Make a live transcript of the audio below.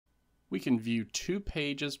We can view 2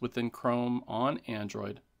 pages within Chrome on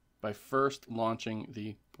Android by first launching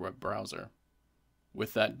the web browser.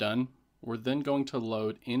 With that done, we're then going to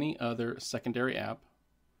load any other secondary app.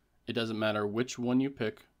 It doesn't matter which one you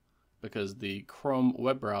pick because the Chrome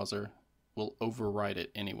web browser will override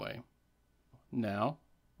it anyway. Now,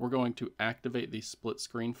 we're going to activate the split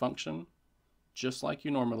screen function just like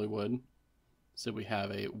you normally would. So we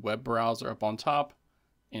have a web browser up on top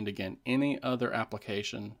and again any other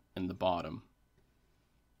application in the bottom.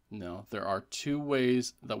 Now, there are 2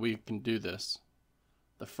 ways that we can do this.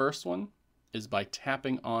 The first one is by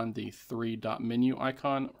tapping on the 3-dot menu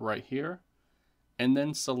icon right here and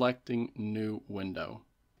then selecting New Window.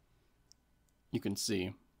 You can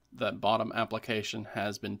see that bottom application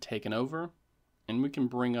has been taken over, and we can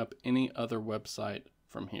bring up any other website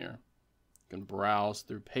from here. You can browse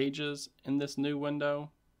through pages in this new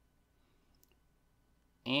window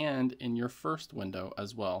and in your first window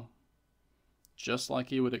as well, just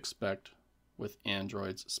like you would expect with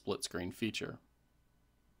Android's split screen feature.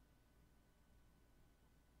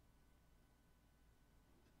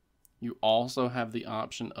 You also have the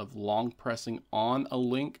option of long pressing on a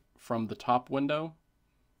link from the top window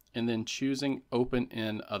and then choosing Open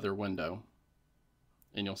in Other Window.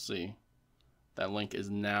 And you'll see that link is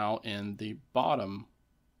now in the bottom.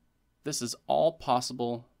 This is all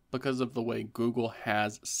possible because of the way Google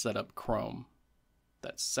has set up Chrome.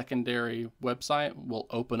 That secondary website will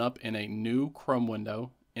open up in a new Chrome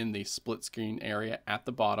window in the split screen area at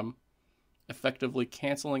the bottom, effectively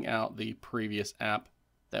canceling out the previous app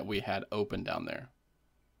that we had open down there.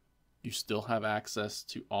 You still have access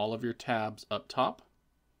to all of your tabs up top,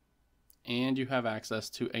 and you have access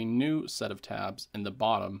to a new set of tabs in the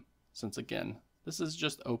bottom, since again, this is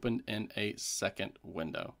just opened in a second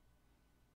window.